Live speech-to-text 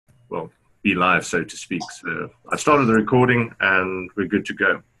well, be live, so to speak. So I started the recording and we're good to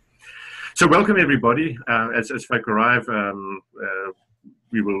go. So welcome everybody. As folk arrive,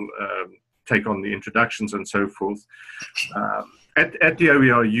 we will take on the introductions and so forth. At the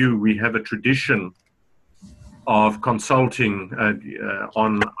OERu, we have a tradition of consulting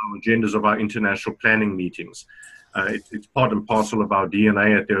on our agendas of our international planning meetings. It's part and parcel of our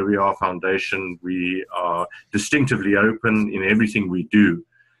DNA at the OER Foundation. We are distinctively open in everything we do,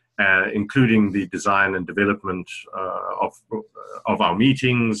 including the design and development of our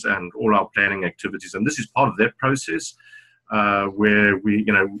meetings and all our planning activities. And this is part of that process where we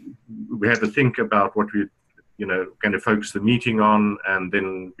have to think about what we're going to focus the meeting on, and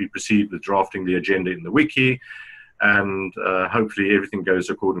then we proceed with drafting the agenda in the wiki. And hopefully everything goes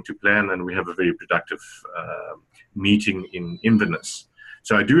according to plan, and we have a very productive meeting in Inverness.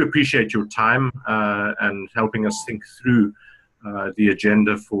 So I do appreciate your time and helping us think through the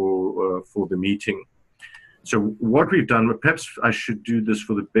agenda for the meeting. So what we've done, perhaps I should do this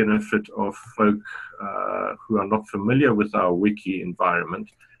for the benefit of folk who are not familiar with our wiki environment.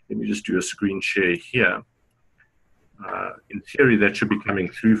 Let me just do a screen share here. In theory, that should be coming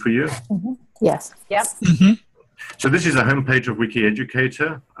through for you. Mm-hmm. Yes. Yep. Mm-hmm. So this is a homepage of Wiki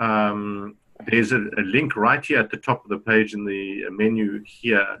Educator. There's a link right here at the top of the page in the menu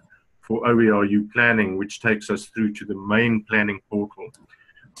here for OERu planning, which takes us through to the main planning portal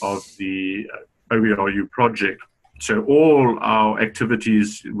of the OERu project. So all our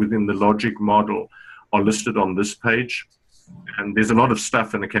activities within the logic model are listed on this page. And there's a lot of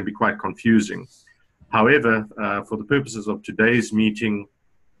stuff and it can be quite confusing. However, for the purposes of today's meeting,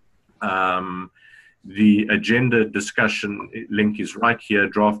 the agenda discussion link is right here,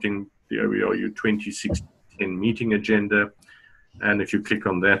 drafting the OERu 2016 meeting agenda. And if you click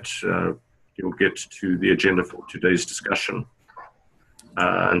on that, you'll get to the agenda for today's discussion.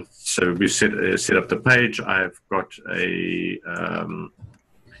 And so we set up the page. I've got a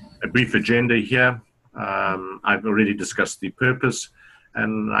brief agenda here. I've already discussed the purpose.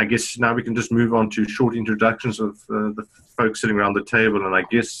 And I guess now we can just move on to short introductions of the folks sitting around the table. And I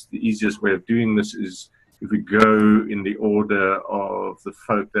guess the easiest way of doing this is if we go in the order of the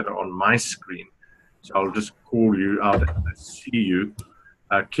folk that are on my screen. So I'll just call you out as I see you.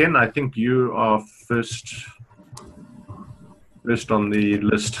 Ken, I think you are first on the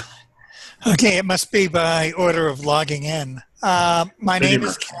list. Okay, it must be by order of logging in. My name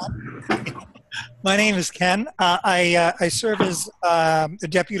is Ken. My name is Ken. I serve as the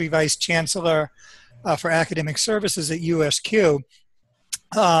Deputy Vice Chancellor for Academic Services at USQ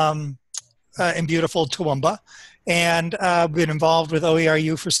in beautiful Toowoomba. And I've been involved with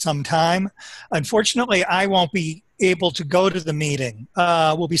OERu for some time. Unfortunately, I won't be able to go to the meeting.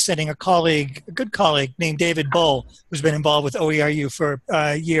 We'll be sending a good colleague named David Bull, who's been involved with OERu for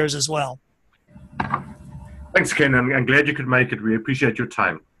years as well. Thanks, Ken. I'm glad you could make it. We appreciate your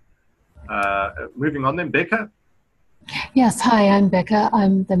time. Moving on then, Becca. Yes, hi, I'm Becca.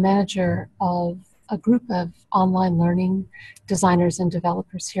 I'm the manager of a group of online learning designers and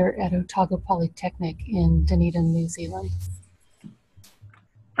developers here at Otago Polytechnic in Dunedin, New Zealand.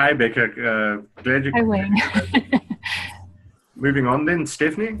 Hi, Becca. Glad you. Hi, Wayne. Moving on then,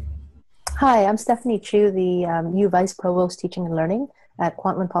 Stephanie. Hi, I'm Stephanie Chu, the U Vice Provost Teaching and Learning at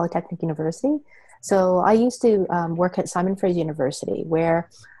Kwantlen Polytechnic University. So I used to work at Simon Fraser University, where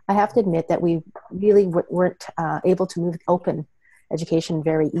I have to admit that we really weren't able to move open education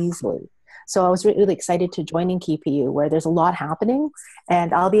very easily. So I was really excited to join in KPU, where there's a lot happening,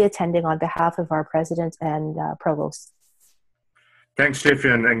 and I'll be attending on behalf of our president and provost. Thanks,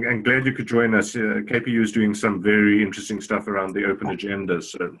 Stefan, and glad you could join us. KPU is doing some very interesting stuff around the open agenda,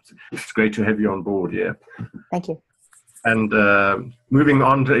 so it's great to have you on board here. Thank you. And moving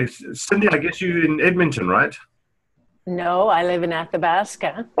on to Cindy, I guess you're in Edmonton, right? No, I live in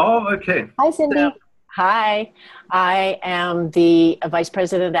Athabasca. Oh, okay. Hi, Cindy. So, hi, I am the Vice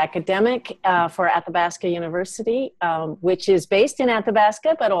President Academic for Athabasca University, which is based in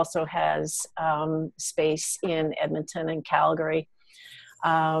Athabasca, but also has space in Edmonton and Calgary.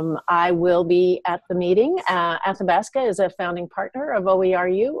 I will be at the meeting. Athabasca is a founding partner of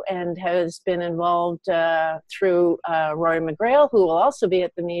OERu and has been involved through Rory McGrail, who will also be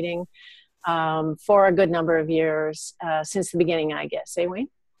at the meeting for a good number of years since the beginning, I guess. Eh, Wayne?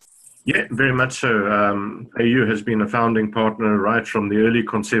 Yeah, very much so. AU has been a founding partner right from the early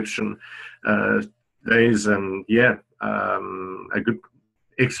conception days, and yeah, a good,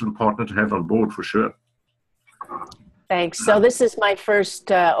 excellent partner to have on board for sure. Thanks. So this is my first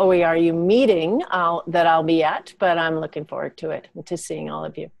OERu meeting that I'll be at, but I'm looking forward to it and to seeing all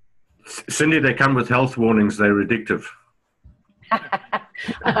of you. Cindy, they come with health warnings. They're addictive.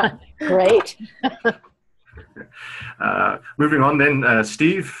 Great. Moving on then,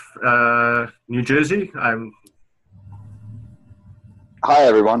 Steve, New Jersey. Hi,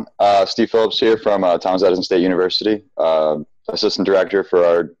 everyone. Steve Phillips here from Thomas Edison State University, Assistant Director for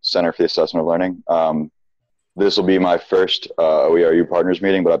our Center for the Assessment of Learning. This will be my first OERu partners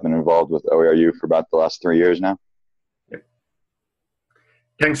meeting, but I've been involved with OERu for about the last 3 years now.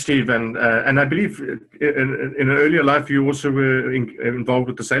 Thanks, Steve. And I believe in an earlier life, you also were involved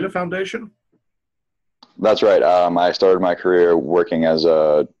with the Saylor Foundation? That's right. I started my career working as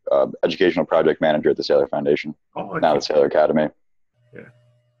a educational project manager at the Saylor Foundation, now the Saylor Academy. Yeah.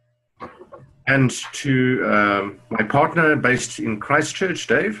 And to my partner based in Christchurch,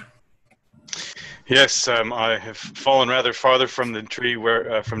 Dave? Yes, I have fallen rather farther from the tree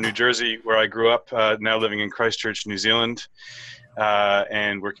from New Jersey, where I grew up, now living in Christchurch, New Zealand.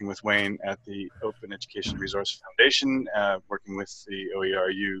 And working with Wayne at the Open Education Resource Foundation, working with the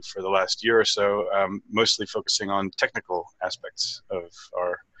OERu for the last year or so, mostly focusing on technical aspects of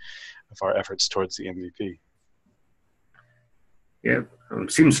our efforts towards the MVP. Yeah,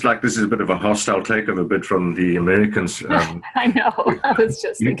 seems like this is a bit of a hostile takeover bid from the Americans. I know, I was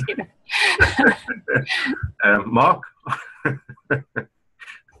just thinking. Mark?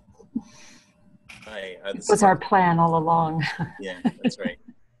 Hi, this was our plan all along. Yeah, that's right.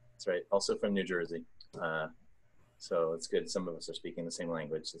 That's right. Also from New Jersey. So it's good. Some of us are speaking the same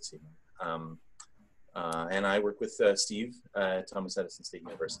language this evening. And I work with Steve at Thomas Edison State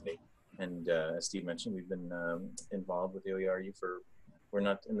University. And as Steve mentioned, we've been involved with the OERu we're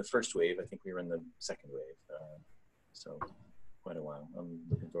not in the first wave. I think we were in the second wave. So quite a while. I'm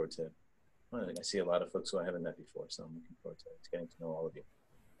looking forward to, well, I see a lot of folks who I haven't met before. So I'm looking forward to getting to know all of you.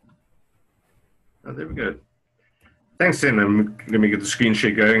 Oh, there we go. Thanks, then. Let me get the screen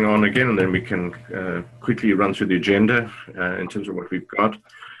share going on again, and then we can quickly run through the agenda in terms of what we've got.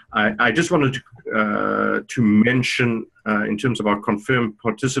 I just wanted to mention, in terms of our confirmed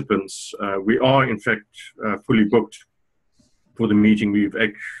participants, we are, in fact, fully booked for the meeting.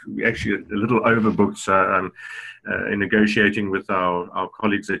 We're actually a little overbooked in negotiating with our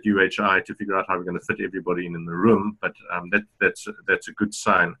colleagues at UHI to figure out how we're going to fit everybody in the room, but that's a good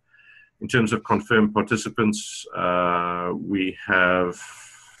sign. In terms of confirmed participants, we have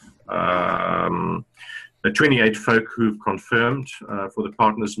 28 folk who've confirmed for the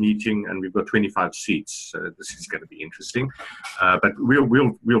partners meeting, and we've got 25 seats. So this is going to be interesting, but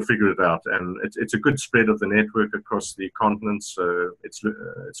we'll figure it out. And it's a good spread of the network across the continent, so it's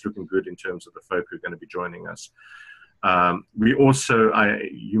looking good in terms of the folk who are going to be joining us. We also,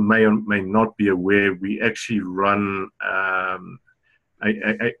 you may or may not be aware, we actually run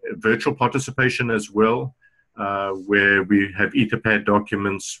a virtual participation as well, where we have Etherpad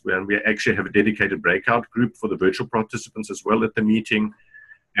documents, and we actually have a dedicated breakout group for the virtual participants as well at the meeting.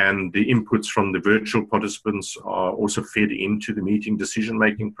 And the inputs from the virtual participants are also fed into the meeting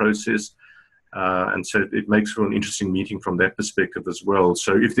decision-making process. And so it makes for an interesting meeting from that perspective as well.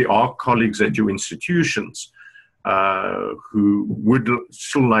 So if there are colleagues at your institutions who would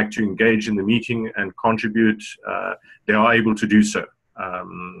still like to engage in the meeting and contribute, they are able to do so.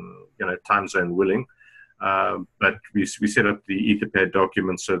 Time zone willing, but we set up the Etherpad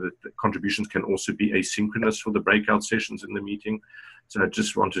documents so that the contributions can also be asynchronous for the breakout sessions in the meeting. So I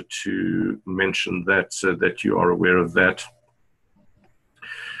just wanted to mention that so that you are aware of that.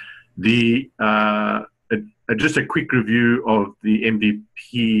 Just a quick review of the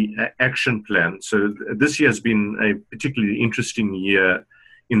MVP action plan. So this year has been a particularly interesting year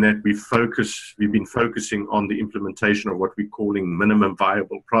in that we've been focusing on the implementation of what we're calling minimum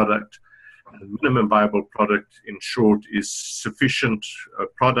viable product. And minimum viable product, in short, is sufficient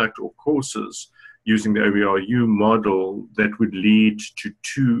product or courses using the OERu model that would lead to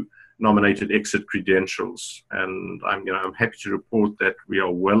 2 nominated exit credentials. And I'm happy to report that we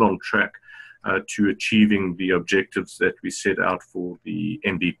are well on track to achieving the objectives that we set out for the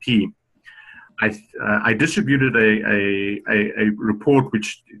MVP. I distributed a report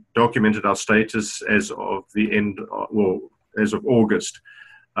which documented our status as of the end, as of August.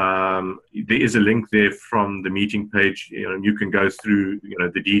 There is a link there from the meeting page. You can go through,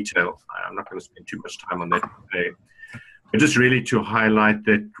 the detail. I'm not going to spend too much time on that today. But just really to highlight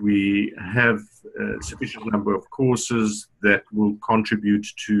that we have a sufficient number of courses that will contribute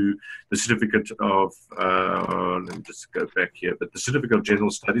to the certificate of, let me just go back here, but the certificate of general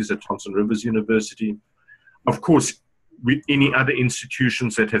studies at Thompson Rivers University. Of course, with any other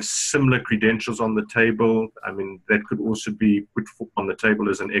institutions that have similar credentials on the table, that could also be put on the table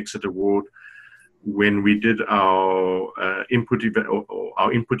as an exit award. When we did our input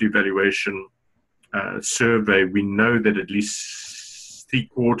evaluation, survey, we know that at least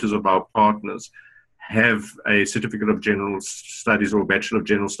 3/4 of our partners have a Certificate of General Studies or Bachelor of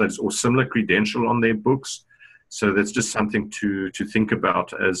General Studies or similar credential on their books. So that's just something to think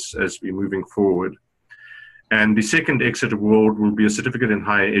about as we're moving forward. And the second exit award will be a Certificate in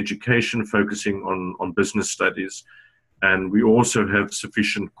Higher Education focusing on business studies. And we also have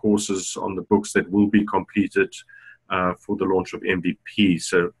sufficient courses on the books that will be completed for the launch of MVP.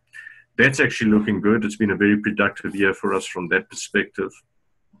 So that's actually looking good. It's been a very productive year for us from that perspective.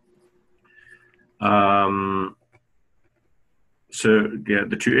 So yeah,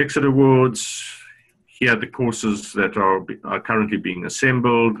 the 2 exit awards. Here are the courses that are currently being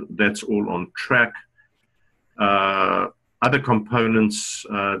assembled. That's all on track. Other components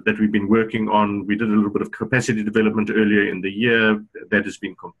that we've been working on, we did a little bit of capacity development earlier in the year. That has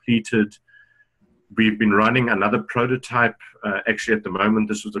been completed. We've been running another prototype. Actually, at the moment,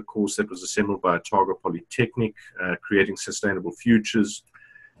 this was a course that was assembled by Otago Polytechnic, Creating Sustainable Futures.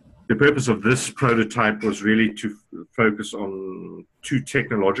 The purpose of this prototype was really to focus on 2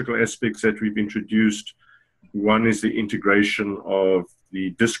 technological aspects that we've introduced. One is the integration of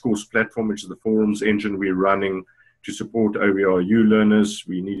the discourse platform, which is the forums engine we're running to support OERu learners.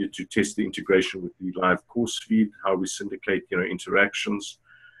 We needed to test the integration with the live course feed, how we syndicate interactions.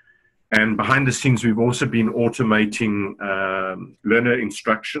 And behind the scenes, we've also been automating learner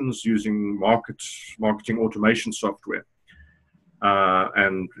instructions using marketing automation software.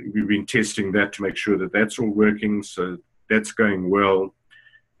 And we've been testing that to make sure that that's all working. So that's going well.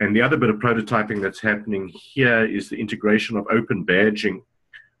 And the other bit of prototyping that's happening here is the integration of open badging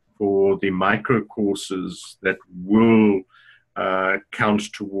for the micro courses that will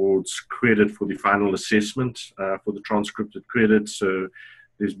count towards credit for the final assessment for the transcripted credit. So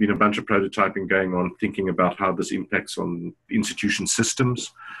there's been a bunch of prototyping going on, thinking about how this impacts on institution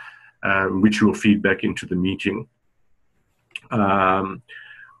systems, which will feed back into the meeting.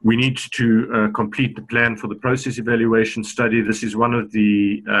 We need to complete the plan for the process evaluation study. This is one of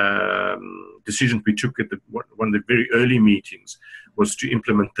the decisions we took at one of the very early meetings, was to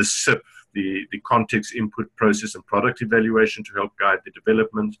implement the CIP, the context, input, process, and product evaluation to help guide the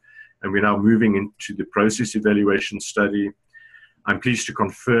development. And we're now moving into the process evaluation study. I'm pleased to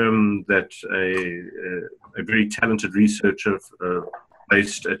confirm that a very talented researcher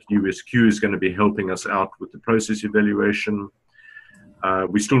based at USQ is going to be helping us out with the process evaluation.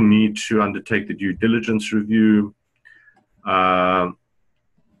 We still need to undertake the due diligence review.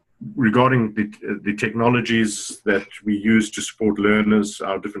 Regarding the technologies that we use to support learners,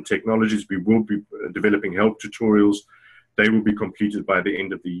 our different technologies, we will be developing help tutorials. They will be completed by the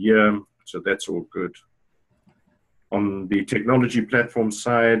end of the year, so that's all good. On the technology platform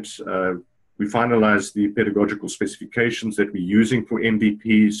side, we finalized the pedagogical specifications that we're using for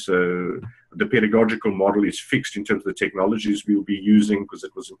MVP. So the pedagogical model is fixed in terms of the technologies we'll be using, because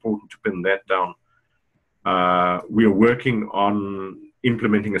it was important to pin that down. We are working on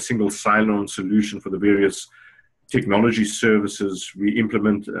implementing a single sign-on solution for the various technology services we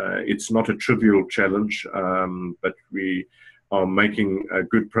implement. It's not a trivial challenge, but we are making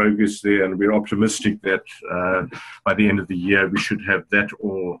good progress there, and we're optimistic that by the end of the year we should have that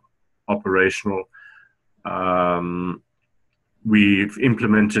all operational. We've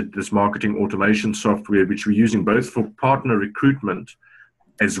implemented this marketing automation software, which we're using both for partner recruitment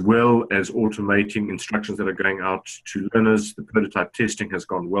as well as automating instructions that are going out to learners. The prototype testing has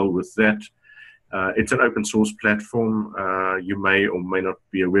gone well with that. It's an open source platform. You may or may not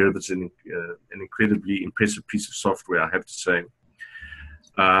be aware of it. It's an incredibly impressive piece of software, I have to say.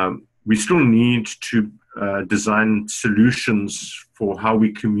 We still need to design solutions for how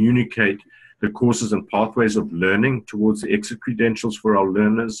we communicate the courses and pathways of learning towards the exit credentials for our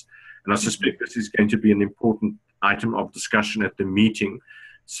learners. And I suspect this is going to be an important item of discussion at the meeting.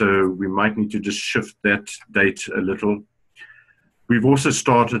 So we might need to just shift that date a little. We've also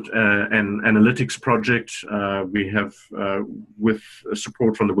started an analytics project. We have, with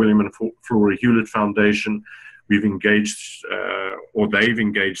support from the William and Flora Hewlett Foundation, we've engaged, or they've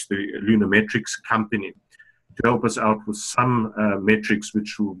engaged the Lunametrics company to help us out with some metrics,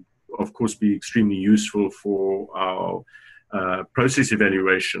 which will, of course, be extremely useful for our process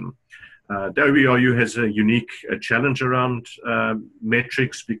evaluation. The OERu has a unique challenge around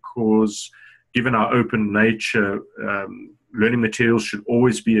metrics, because given our open nature, learning materials should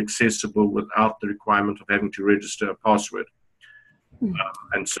always be accessible without the requirement of having to register a password.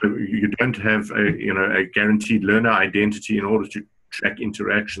 And so you don't have a guaranteed learner identity in order to track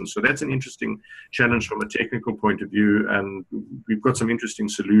interactions. So that's an interesting challenge from a technical point of view, and we've got some interesting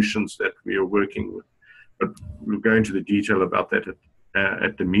solutions that we are working with. But we'll go into the detail about that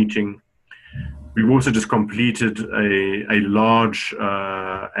at the meeting. We've also just completed a large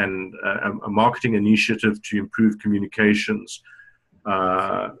and a marketing initiative to improve communications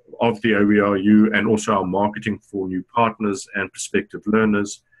of the OERu, and also our marketing for new partners and prospective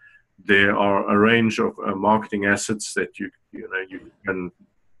learners. There are a range of marketing assets that you can,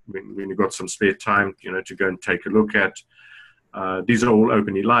 when you've got some spare time, to go and take a look at. These are all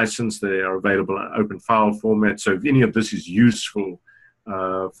openly licensed. They are available in open file format. So if any of this is useful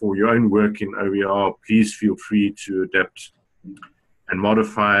for your own work in OER, please feel free to adapt and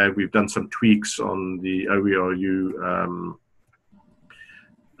modify. We've done some tweaks on the OERu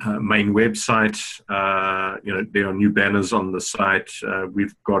main website. There are new banners on the site.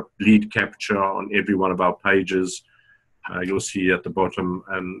 We've got lead capture on every one of our pages. You'll see at the bottom,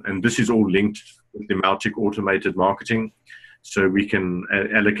 and this is all linked with the Mautic automated marketing. So we can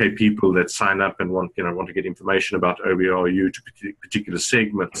allocate people that sign up and want to get information about OERu to particular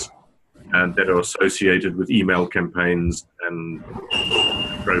segments and that are associated with email campaigns and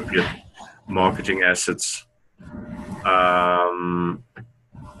appropriate marketing assets.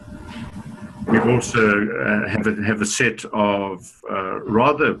 We also have a set of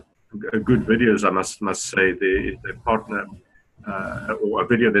rather good videos, I must say. The partner or a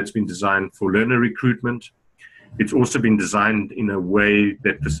video that's been designed for learner recruitment. It's also been designed in a way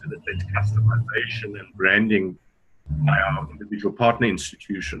that facilitates customization and branding by our individual partner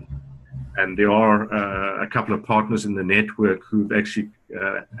institution. And there are a couple of partners in the network who've actually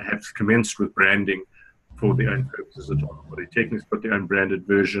have commenced with branding for their own purposes at Otago Polytechnic's got their own branded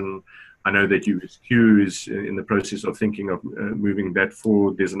version. I know that USQ is in the process of thinking of moving that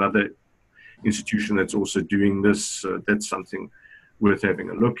forward. There's another institution that's also doing this. That's something worth having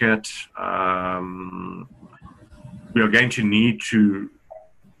a look at. We are going to need to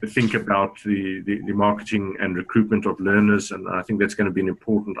think about the marketing and recruitment of learners, and I think that's going to be an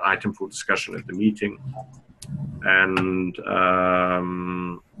important item for discussion at the meeting. And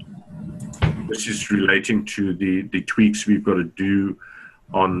this is relating to the tweaks we've got to do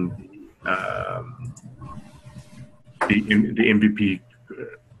on the MVP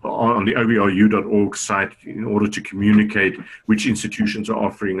on the OERu.org site in order to communicate which institutions are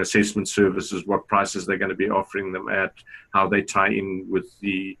offering assessment services, what prices they're going to be offering them at, how they tie in with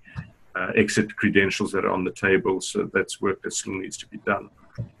the exit credentials that are on the table. So that's work that still needs to be done.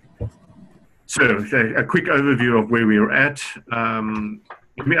 So a quick overview of where we are at.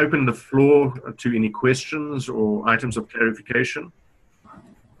 Let me open the floor to any questions or items of clarification,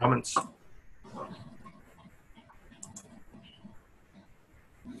 comments.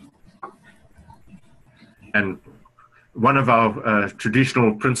 And one of our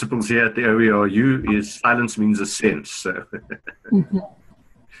traditional principles here at the OERu is silence means assent. So.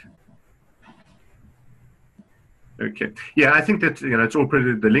 Okay. Yeah, I think that it's all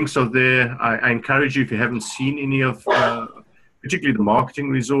pretty. The links are there. I encourage you, if you haven't seen any of, particularly the marketing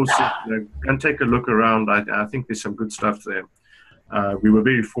resources, go and take a look around. I think there's some good stuff there. We were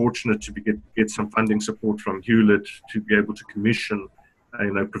very fortunate to get some funding support from Hewlett to be able to commission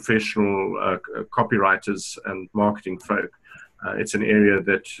professional copywriters and marketing folk. It's an area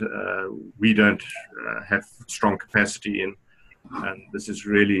that we don't have strong capacity in, and this has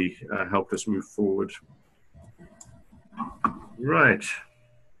really helped us move forward. Right.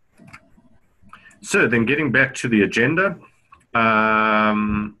 So then getting back to the agenda,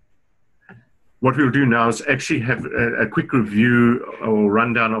 what we'll do now is actually have a quick review or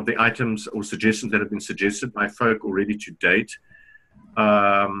rundown of the items or suggestions that have been suggested by folk already to date.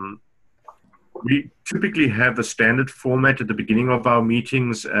 We typically have a standard format at the beginning of our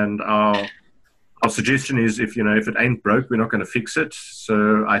meetings, and our suggestion is if it ain't broke, we're not going to fix it.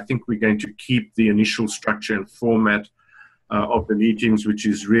 So I think we're going to keep the initial structure and format of the meetings, which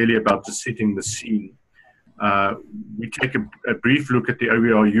is really about just setting the scene. We take a brief look at the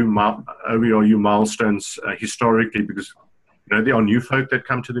OERu milestones historically, because there are new folk that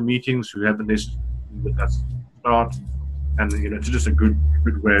come to the meetings who haven't necessarily with us start. And it's just a good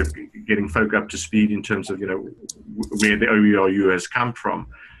way of getting folk up to speed in terms of where the OERu has come from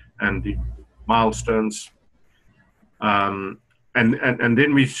and the milestones. And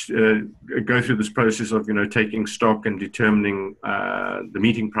then we go through this process of taking stock and determining the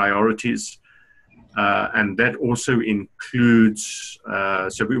meeting priorities, and that also includes.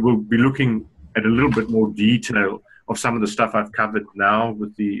 So we will be looking at a little bit more detail of some of the stuff I've covered now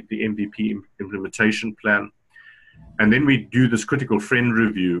with the MVP implementation plan. And then we do this critical friend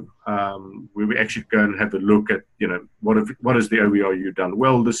review, where we actually go and have a look at, what has the OERu done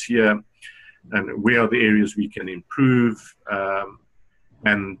well this year, and where are the areas we can improve.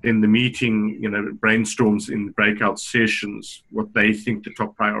 And in the meeting, brainstorms in breakout sessions, what they think the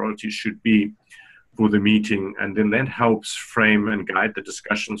top priorities should be. for the meeting, and then that helps frame and guide the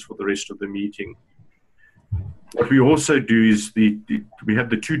discussions for the rest of the meeting. What we also do is we have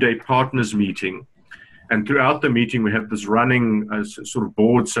the 2-day partners meeting, and throughout the meeting we have this running sort of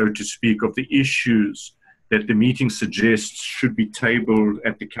board, so to speak, of the issues that the meeting suggests should be tabled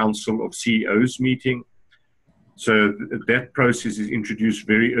at the Council of CEOs meeting. So that process is introduced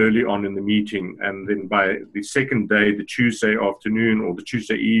very early on in the meeting, and then by the second day, the Tuesday afternoon or the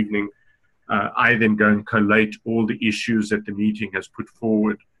Tuesday evening, I then go and collate all the issues that the meeting has put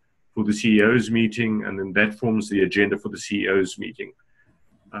forward for the CEOs meeting, and then that forms the agenda for the CEOs meeting,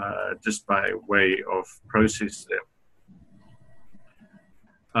 just by way of process there.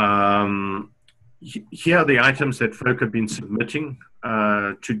 Here are the items that folk have been submitting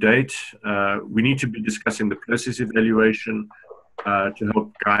to date. We need to be discussing the process evaluation to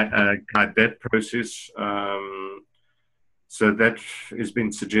help guide that process. So that has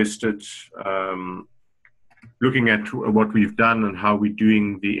been suggested. Looking at what we've done and how we're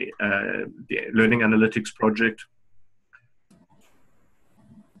doing the learning analytics project.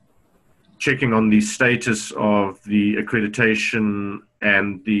 Checking on the status of the accreditation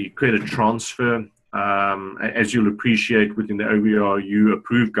and the credit transfer. As you'll appreciate, within the OERu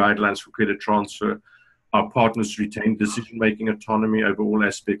approved guidelines for credit transfer, our partners retain decision-making autonomy over all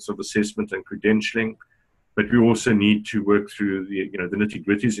aspects of assessment and credentialing. But we also need to work through the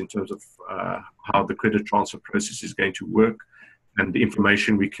nitty-gritties in terms of how the credit transfer process is going to work and the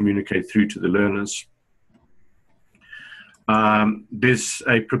information we communicate through to the learners. There's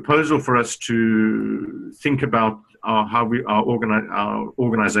a proposal for us to think about our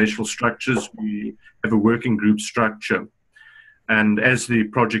organizational structures. We have a working group structure. And as the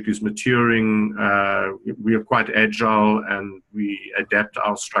project is maturing, we are quite agile and we adapt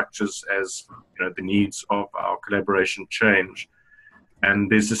our structures as the needs of our collaboration change. And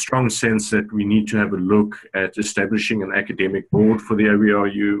there's a strong sense that we need to have a look at establishing an academic board for the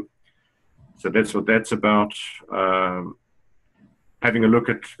OERu. So that's what that's about. Having a look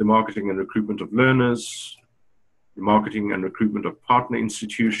at the marketing and recruitment of learners, the marketing and recruitment of partner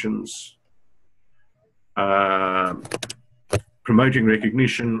institutions, promoting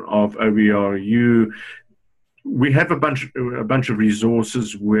recognition of OERu. We have a bunch of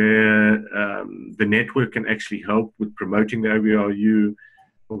resources where the network can actually help with promoting the OERu.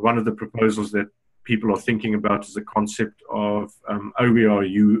 One of the proposals that people are thinking about is the concept of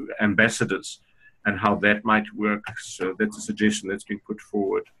OERu ambassadors and how that might work. So that's a suggestion that's been put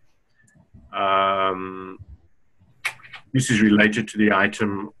forward. This is related to the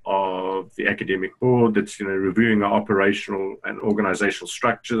item of the academic board that's reviewing our operational and organizational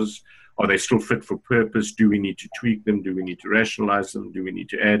structures. Are they still fit for purpose? Do we need to tweak them? Do we need to rationalize them? Do we need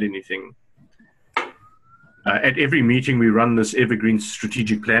to add anything? At every meeting, we run this evergreen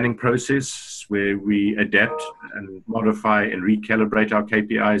strategic planning process where we adapt and modify and recalibrate our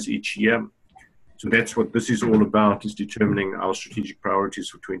KPIs each year. So that's what this is all about, is determining our strategic priorities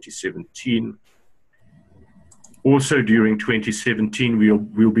for 2017. Also during 2017,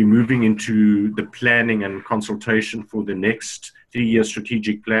 we'll be moving into the planning and consultation for the next 3-year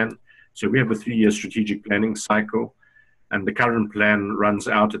strategic plan. So we have a 3-year strategic planning cycle, and the current plan runs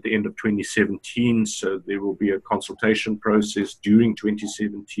out at the end of 2017. So there will be a consultation process during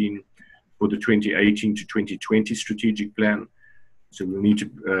 2017 for the 2018 to 2020 strategic plan. So we'll need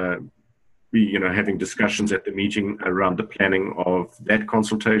to be having discussions at the meeting around the planning of that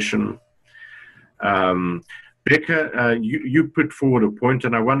consultation. Becca, you put forward a point,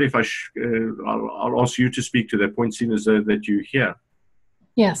 and I wonder if I'll ask you to speak to that point, seeing as though that you're here.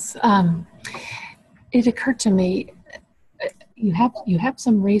 Yes, it occurred to me, you have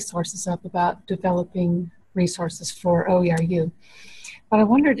some resources up about developing resources for OERu, but I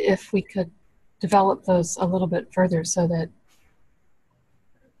wondered if we could develop those a little bit further so that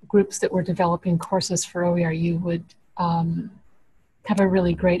groups that were developing courses for OERu would have a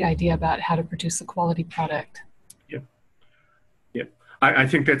really great idea about how to produce a quality product. Yeah, I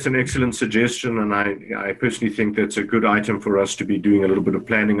think that's an excellent suggestion, and I personally think that's a good item for us to be doing a little bit of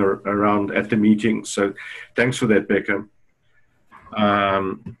planning around at the meeting. So thanks for that, Becca.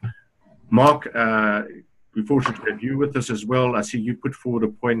 Mark, we're fortunate to have you with us as well. I see you put forward a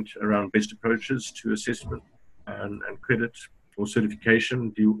point around best approaches to assessment and credit or certification.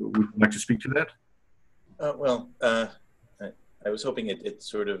 Would you like to speak to that? I was hoping it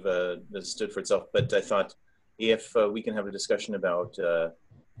sort of stood for itself, but I thought if we can have a discussion about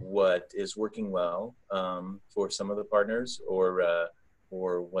what is working well for some of the partners, or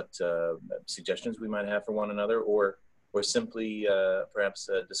what suggestions we might have for one another, or simply perhaps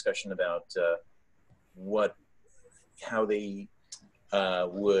a discussion about how they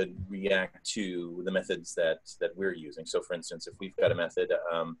would react to the methods that we're using. So for instance, if we've got a method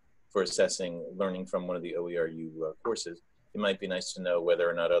for assessing learning from one of the OERu courses, it might be nice to know whether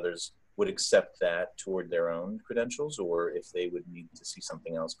or not others would accept that toward their own credentials, or if they would need to see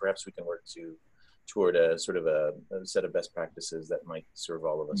something else. Perhaps we can work toward a sort of a set of best practices that might serve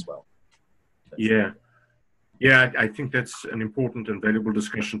all of us well. Yeah. Yeah, I think that's an important and valuable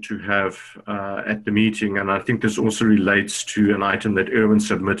discussion to have at the meeting. And I think this also relates to an item that Erwin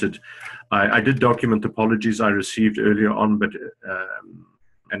submitted. I did document apologies I received earlier on, but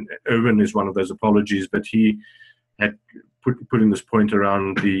and Erwin is one of those apologies, but he had put in this point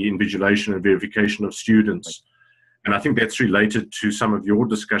around the invigilation and verification of students. And I think that's related to some of your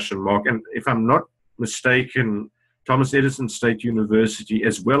discussion, Mark. And if I'm not mistaken, Thomas Edison State University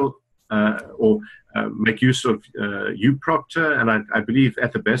as well, make use of UProctor, and I believe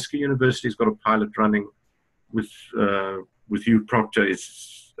Athabasca University has got a pilot running with UProctor.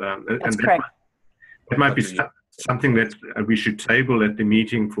 That's correct. That might be something that we should table at the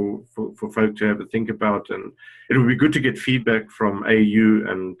meeting for folk to have a think about, and it would be good to get feedback from AU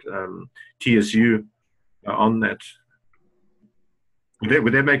and TSU on that.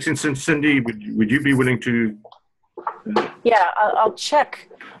 Would that make sense? And Cindy, would you be willing to? Yeah, I'll check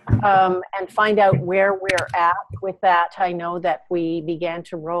and find out where we're at with that. I know that we began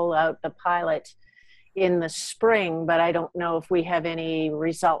to roll out the pilot in the spring, but I don't know if we have any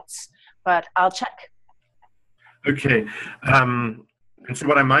results, but I'll check. Okay. And so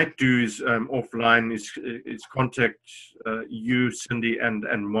what I might do is offline is contact you, Cindy,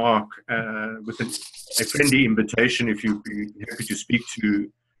 and Mark with a friendly invitation if you'd be happy to speak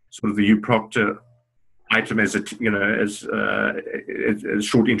to sort of the UProctor item as a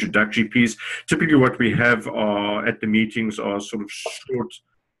short introductory piece. Typically what we have at the meetings are sort of short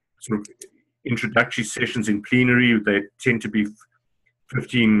sort of introductory sessions in plenary. They tend to be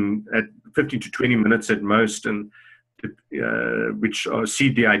 15 to 20 minutes at most, and which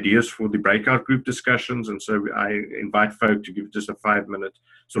seed the ideas for the breakout group discussions. And so I invite folk to give just a 5-minute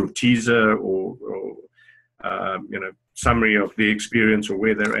sort of teaser or summary of the experience or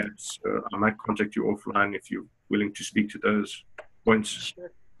where they're at. So I might contact you offline if you're willing to speak to those points.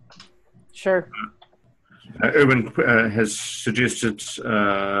 Sure. Erwin has suggested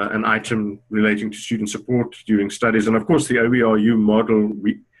an item relating to student support during studies, and of course the OERu model,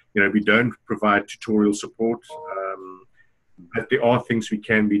 we don't provide tutorial support, but there are things we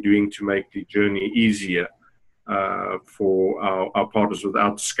can be doing to make the journey easier for our partners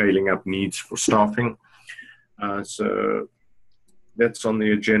without scaling up needs for staffing. So that's on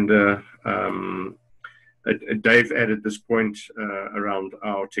the agenda. Dave added this point around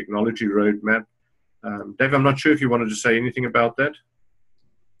our technology roadmap. Dave, I'm not sure if you wanted to say anything about that.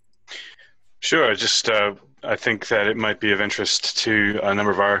 Sure. I think that it might be of interest to a number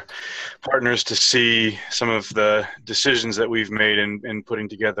of our partners to see some of the decisions that we've made in putting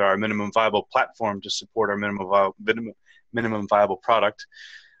together our minimum viable platform to support our minimum viable product.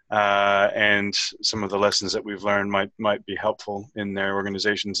 And some of the lessons that we've learned might be helpful in their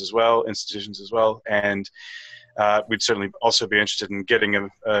organizations as well, institutions as well. And we'd certainly also be interested in getting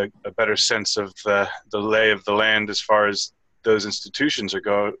a better sense of the lay of the land as far as those institutions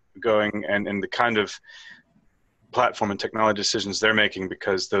are going and the kind of platform and technology decisions they're making,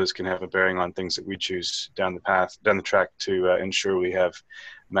 because those can have a bearing on things that we choose down the track to ensure we have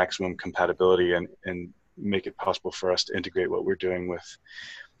maximum compatibility and make it possible for us to integrate what we're doing with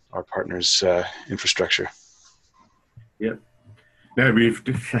our partners' infrastructure. Yeah. No,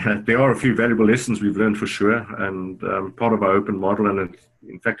 there are a few valuable lessons we've learned for sure, and part of our open model, and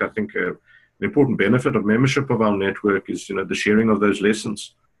in fact, I think an important benefit of membership of our network is the sharing of those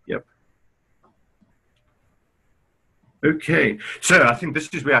lessons. Yep. Okay, so I think this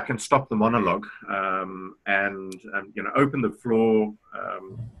is where I can stop the monologue and open the floor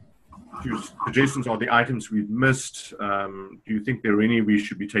to suggestions on the items we've missed. Do you think there are any we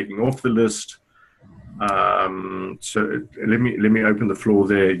should be taking off the list? So let me open the floor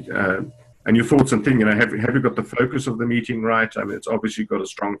there. And your thoughts and things, have you got the focus of the meeting right? I mean, it's obviously got a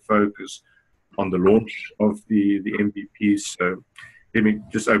strong focus on the launch of the MVPs. So let me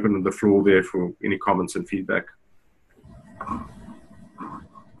just open the floor there for any comments and feedback.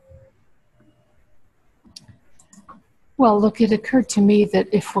 Well, look, it occurred to me that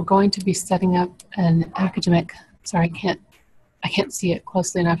if we're going to be setting up an academic, sorry, I can't see it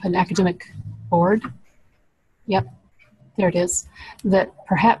closely enough, an academic board. Yep, there it is. That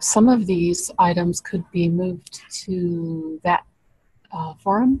perhaps some of these items could be moved to that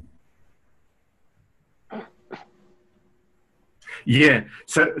forum. Yeah.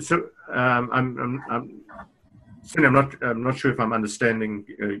 So Cindy, I'm not sure if I'm understanding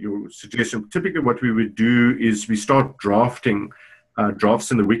your suggestion. Typically what we would do is we start drafting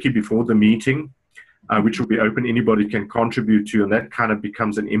drafts in the wiki before the meeting, which will be open, anybody can contribute to, and that kind of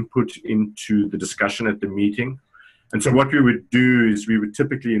becomes an input into the discussion at the meeting. And so what we would do is we would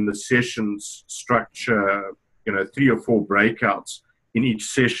typically in the sessions structure, 3 or 4 breakouts in each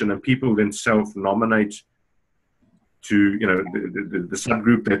session, and people then self-nominate to the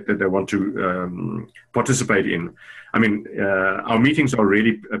subgroup that they want to participate in. I mean, our meetings are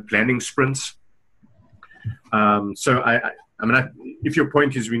really planning sprints. So I mean, if your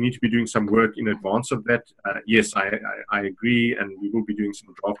point is we need to be doing some work in advance of that, yes, I agree, and we will be doing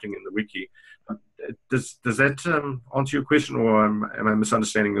some drafting in the wiki. Does that answer your question, or am I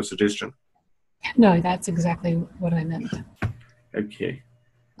misunderstanding your suggestion? No, that's exactly what I meant. Okay.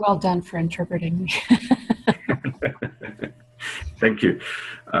 Well done for interpreting. Thank you.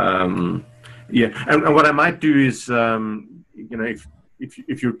 Yeah, and what I might do is,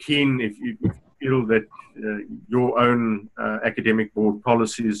 if you're keen, if you feel that your own academic board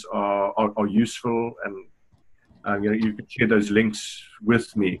policies are useful, and you can share those links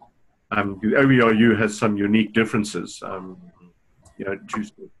with me. The OERu has some unique differences, to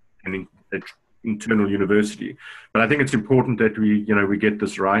an internal university, but I think it's important that we get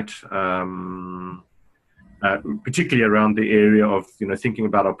this right. Particularly around the area of thinking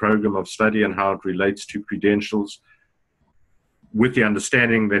about our program of study and how it relates to credentials, with the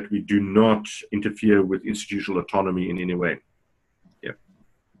understanding that we do not interfere with institutional autonomy in any way. Yeah.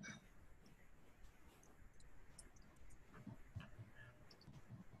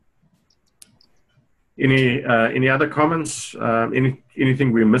 Any other comments?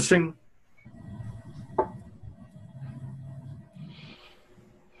 Anything we're missing?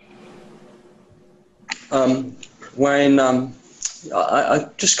 Wayne, I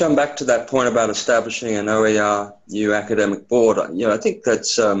just come back to that point about establishing an OERu academic board. I think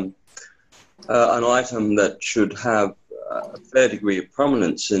that's an item that should have a fair degree of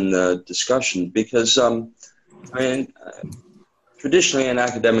prominence in the discussion, because traditionally an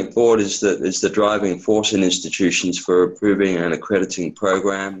academic board is the driving force in institutions for approving and accrediting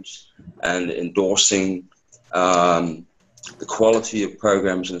programs and endorsing the quality of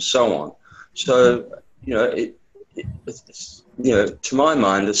programs and so on. So, to my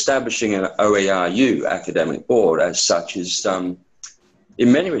mind, establishing an OERu academic board as such is, in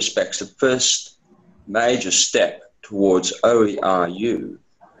many respects, the first major step towards OERu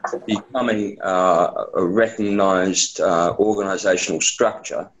becoming a recognized organizational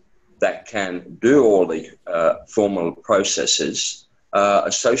structure that can do all the formal processes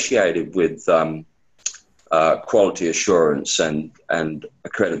associated with quality assurance and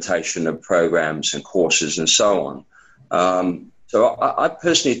accreditation of programs and courses and so on. So I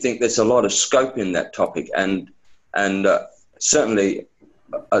personally think there's a lot of scope in that topic, and certainly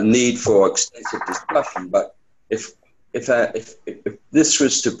a need for extensive discussion. But if this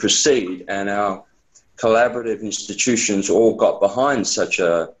was to proceed and our collaborative institutions all got behind such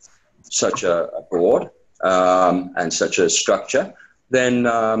a board and such a structure, then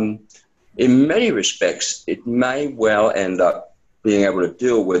in many respects, it may well end up being able to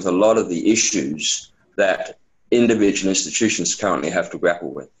deal with a lot of the issues that individual institutions currently have to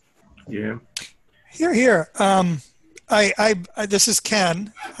grapple with. Yeah. Here. This is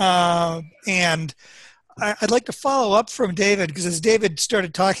Ken, and I'd like to follow up from David, because as David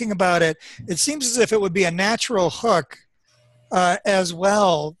started talking about it, it seems as if it would be a natural hook as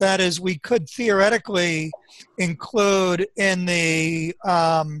well. That is, we could theoretically include in the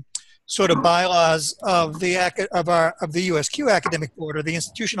sort of bylaws of the USQ academic board, or the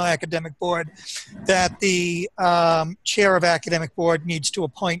institutional academic board, that the chair of academic board needs to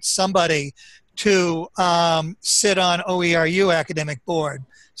appoint somebody to sit on OERu academic board.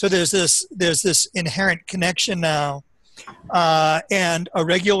 So there's this inherent connection now, and a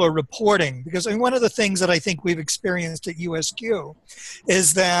regular reporting, because one of the things that I think we've experienced at USQ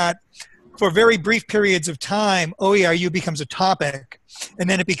is that for very brief periods of time, OERu becomes a topic, and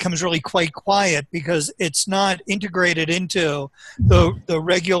then it becomes really quite quiet because it's not integrated into the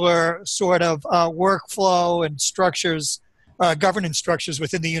regular sort of workflow and structures, governance structures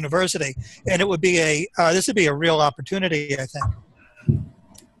within the university. And it would be this would be a real opportunity, I think.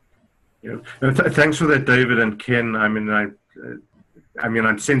 Yeah. Thanks for that, David and Ken. I mean,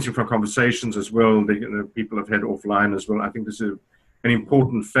 I'm sensing from conversations as well that people have had offline as well. I think this is an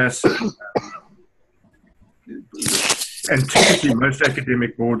important facet. And typically, most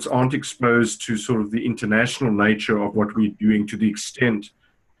academic boards aren't exposed to sort of the international nature of what we're doing, to the extent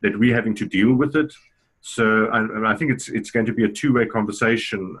that we're having to deal with it. So I think it's going to be a two-way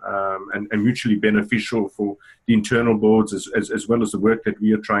conversation and mutually beneficial for the internal boards as well as the work that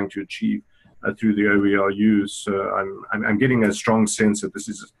we are trying to achieve through the OERU. So I'm getting a strong sense that this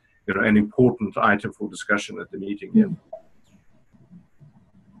is an important item for discussion at the meeting. Yeah.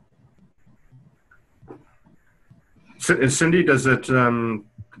 So, Cindy, does it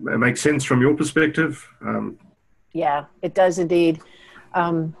make sense from your perspective? Yeah, it does indeed.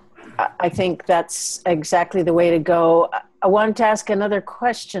 I think that's exactly the way to go. I wanted to ask another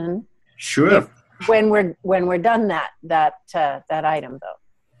question. Sure. When we're done that item, though.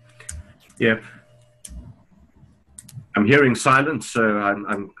 Yeah. I'm hearing silence, so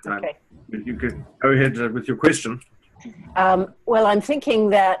I'm okay. You could go ahead with your question. Well, I'm thinking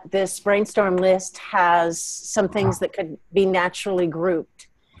that this brainstorm list has some things that could be naturally grouped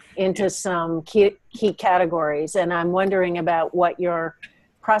into some key categories, and I'm wondering about what your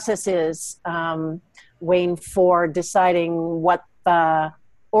process is, Wayne, for deciding what the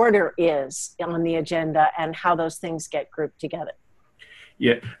order is on the agenda and how those things get grouped together.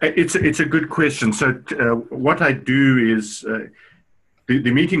 Yeah, it's a good question. So what I do is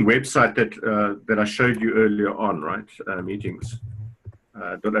the meeting website that I showed you earlier on, right?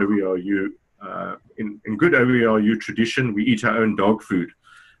 Meetings.oeru. In good OERu tradition, we eat our own dog food.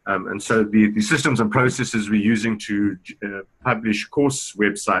 And so the systems and processes we're using to publish course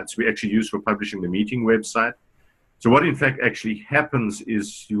websites, we actually use for publishing the meeting website. So what in fact actually happens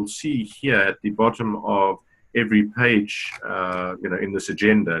is you'll see here at the bottom of every page, in this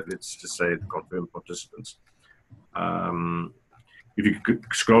agenda, let's just say confirm participants. If you could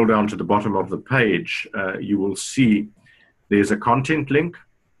scroll down to the bottom of the page, you will see there's a content link,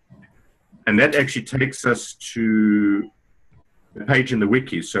 and that actually takes us to the page in the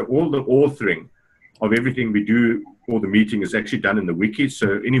wiki. So all the authoring of everything we do for the meeting is actually done in the wiki.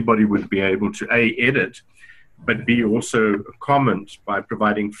 So anybody would be able to A, edit, but B, also comment by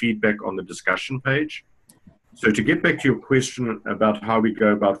providing feedback on the discussion page. So to get back to your question about how we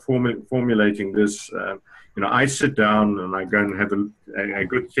go about formulating this, I sit down and I go and have a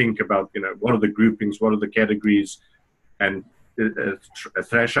good think about, what are the groupings, what are the categories, and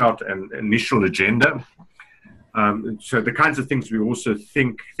thrash out an initial agenda. So the kinds of things we also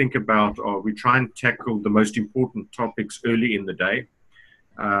think about are we try and tackle the most important topics early in the day,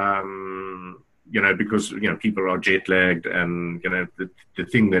 because people are jet lagged, and the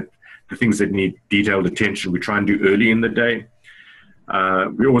things that need detailed attention we try and do early in the day.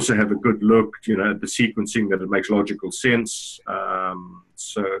 We also have a good look, at the sequencing that it makes logical sense.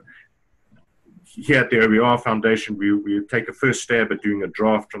 So here at the OER Foundation, we take a first stab at doing a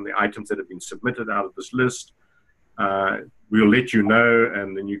draft from the items that have been submitted out of this list. We'll let you know,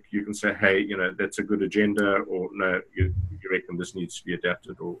 and then you can say, hey, that's a good agenda, or no, you reckon this needs to be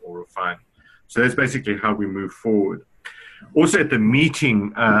adapted or refined. So that's basically how we move forward. Also at the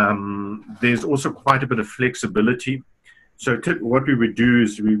meeting, there's also quite a bit of flexibility. So what we would do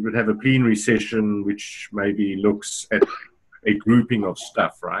is we would have a plenary session which maybe looks at a grouping of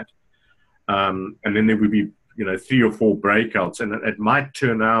stuff, right? And then there would be, 3 or 4 breakouts, and it might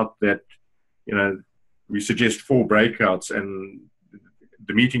turn out that, we suggest 4 breakouts, and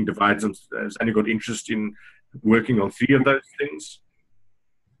the meeting divides and has only got interest in working on 3 of those things.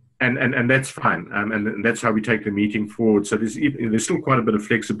 And that's fine, and that's how we take the meeting forward. So there's still quite a bit of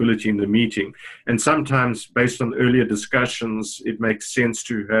flexibility in the meeting, and sometimes based on earlier discussions, it makes sense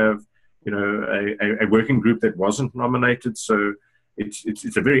to have a working group that wasn't nominated. So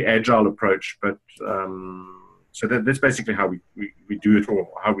it's a very agile approach, but so that's basically how we do it, or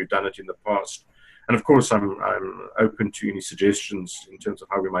how we've done it in the past. And of course, I'm open to any suggestions in terms of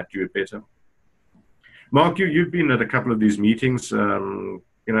how we might do it better. Mark, you've been at a couple of these meetings.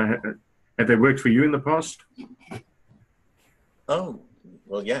 Have they worked for you in the past? Oh,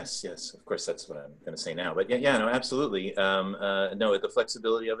 well, yes. Of course, that's what I'm going to say now. But yeah, no, absolutely. No, the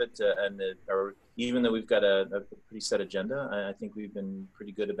flexibility of it, even though we've got a pretty set agenda, I think we've been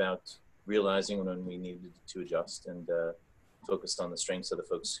pretty good about realizing when we needed to adjust, and focused on the strengths of the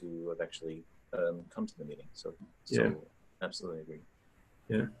folks who have actually come to the meeting. So yeah, absolutely agree.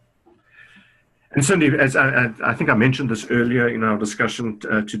 Yeah. And Cindy, as I think I mentioned this earlier in our discussion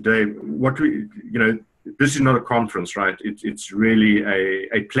today, this is not a conference, right? It's really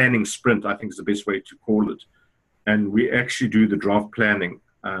a planning sprint, I think is the best way to call it. And we actually do the draft planning,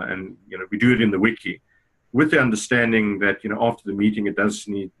 and we do it in the wiki, with the understanding that after the meeting it does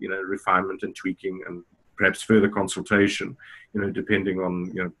need refinement and tweaking and perhaps further consultation, depending on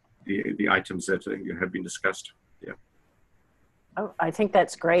the items that have been discussed. Yeah. Oh, I think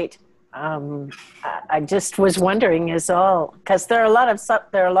that's great. I just was wondering because there are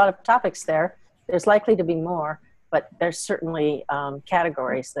a lot of topics there. There's likely to be more, but there's certainly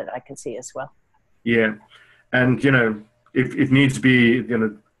categories that I can see as well. Yeah, and if needs be,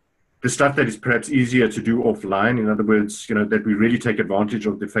 the stuff that is perhaps easier to do offline. In other words, that we really take advantage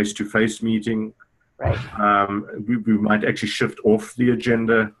of the face-to-face meeting. Right. We might actually shift off the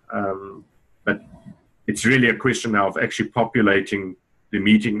agenda, but it's really a question now of actually populating the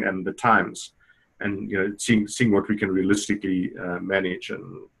meeting and the times, and seeing what we can realistically manage.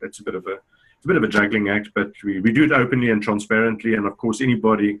 And that's a bit of a juggling act, but we do it openly and transparently. And of course,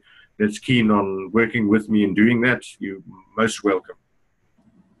 anybody that's keen on working with me and doing that, you're most welcome.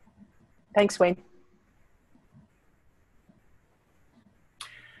 Thanks, Wayne.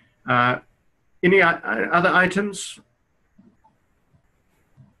 Any other items?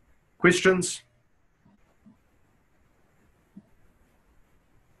 Questions?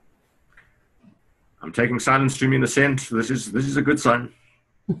 I'm taking silence to mean assent. This is a good sign.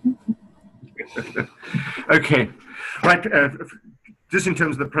 Okay, right. Just in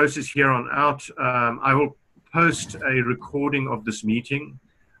terms of the process here on out, I will post a recording of this meeting.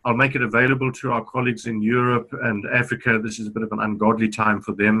 I'll make it available to our colleagues in Europe and Africa. This is a bit of an ungodly time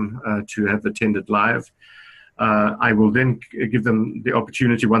for them to have attended live. I will then give them the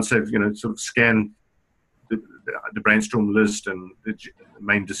opportunity, once they've sort of scanned the brainstorm list and the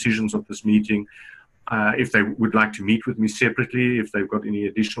main decisions of this meeting, if they would like to meet with me separately, if they've got any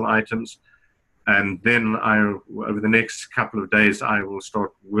additional items. And then over the next couple of days, I will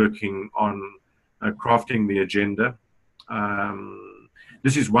start working on crafting the agenda.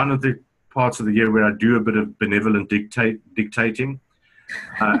 This is one of the parts of the year where I do a bit of benevolent dictating.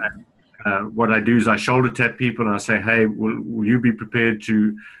 What I do is I shoulder tap people and I say, hey, will you be prepared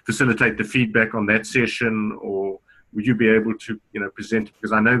to facilitate the feedback on that session, or would you be able to present?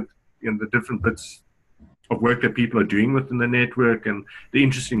 Because I know the different bits of work that people are doing within the network and the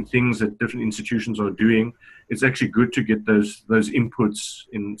interesting things that different institutions are doing. It's actually good to get those inputs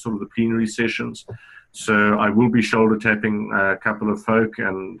in sort of the plenary sessions. So I will be shoulder tapping a couple of folk,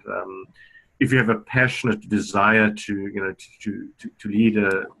 and if you have a passionate desire to lead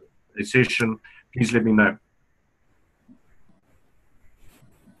a session, please let me know.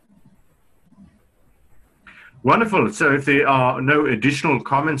 Wonderful. So if there are no additional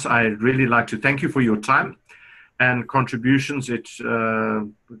comments, I'd really like to thank you for your time and contributions. It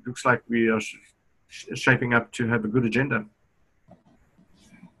looks like we are shaping up to have a good agenda.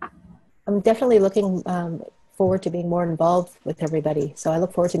 I'm definitely looking forward to being more involved with everybody. So I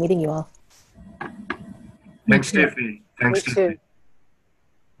look forward to meeting you all. Thanks, Stephanie. Thanks, Stephanie.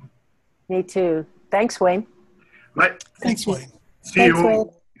 Me too. Thanks, Wayne. Right. Thanks, Wayne. See you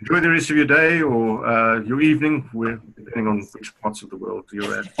all. Enjoy the rest of your day or your evening, depending on which parts of the world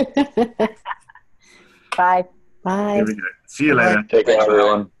you're at. Bye. Bye. Here we go. See you later. Take care,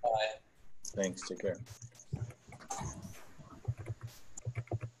 everyone. Thanks. Take care.